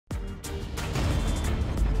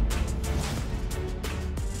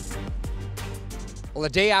Well, the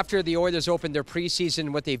day after the Oilers opened their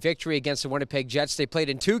preseason with a victory against the Winnipeg Jets, they played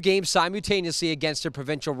in 2 games simultaneously against their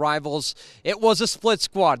provincial rivals. It was a split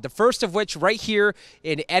squad, the first of which right here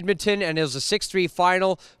in Edmonton, and it was a 6-3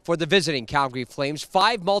 final for the visiting Calgary Flames.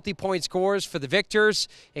 5 multi-point scores for the victors,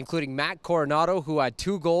 including Matt Coronado, who had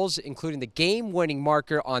 2 goals, including the game-winning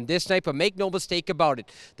marker on this night. But make no mistake about it,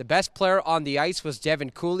 the best player on the ice was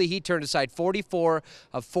Devin Cooley. He turned aside 44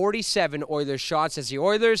 of 47 Oilers shots as the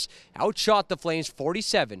Oilers outshot the Flames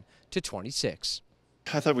 47-26.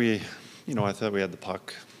 I thought we had the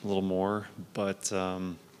puck a little more, but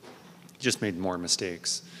just made more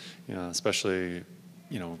mistakes. Especially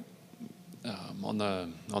on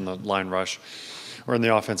the line rush or in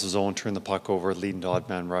the offensive zone, turn the puck over, leading to odd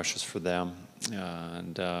man rushes for them,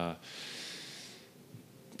 and I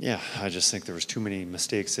just think there was too many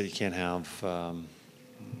mistakes that you can't have.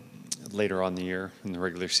 Later on in the year in the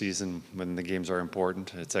regular season when the games are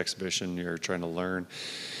important, it's exhibition, you're trying to learn,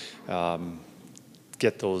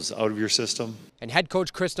 get those out of your system. And head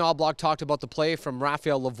coach Chris Knobloch talked about the play from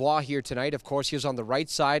Raphael Lavoie here tonight. Of course, he was on the right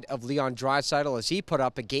side of Leon Draisaitl as he put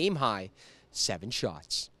up a game-high 7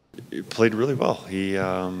 shots. He played really well. He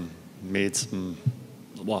made a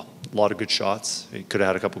lot of good shots. He could have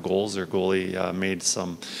had a couple goals. Their goalie made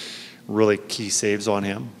some really key saves on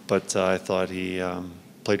him, but I thought he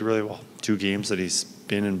played really well. 2 games that he's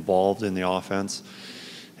been involved in the offense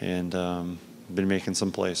and been making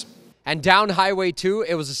some plays. And down Highway 2,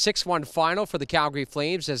 it was a 6-1 final for the Calgary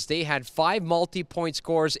Flames as they had 5 multi-point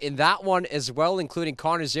scores in that one as well, including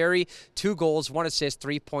Connor Zary, 2 goals, 1 assist,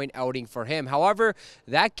 3-point outing for him. However,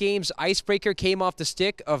 that game's icebreaker came off the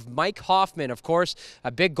stick of Mike Hoffman, of course, a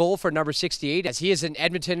big goal for number 68 as he is in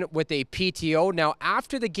Edmonton with a PTO. Now,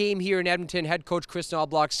 after the game here in Edmonton, head coach Chris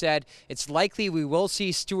Knobloch said it's likely we will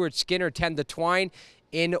see Stuart Skinner tend the twine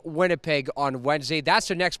in Winnipeg on Wednesday. That's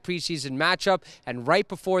their next preseason matchup. And right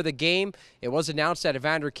before the game, it was announced that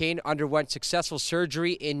Evander Kane underwent successful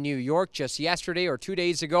surgery in New York just yesterday or 2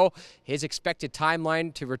 days ago. His expected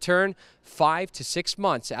timeline to return 5 to 6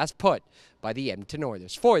 months, as put by the Edmonton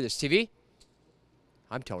Oilers. For OILERS TV,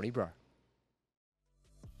 I'm Tony Brar.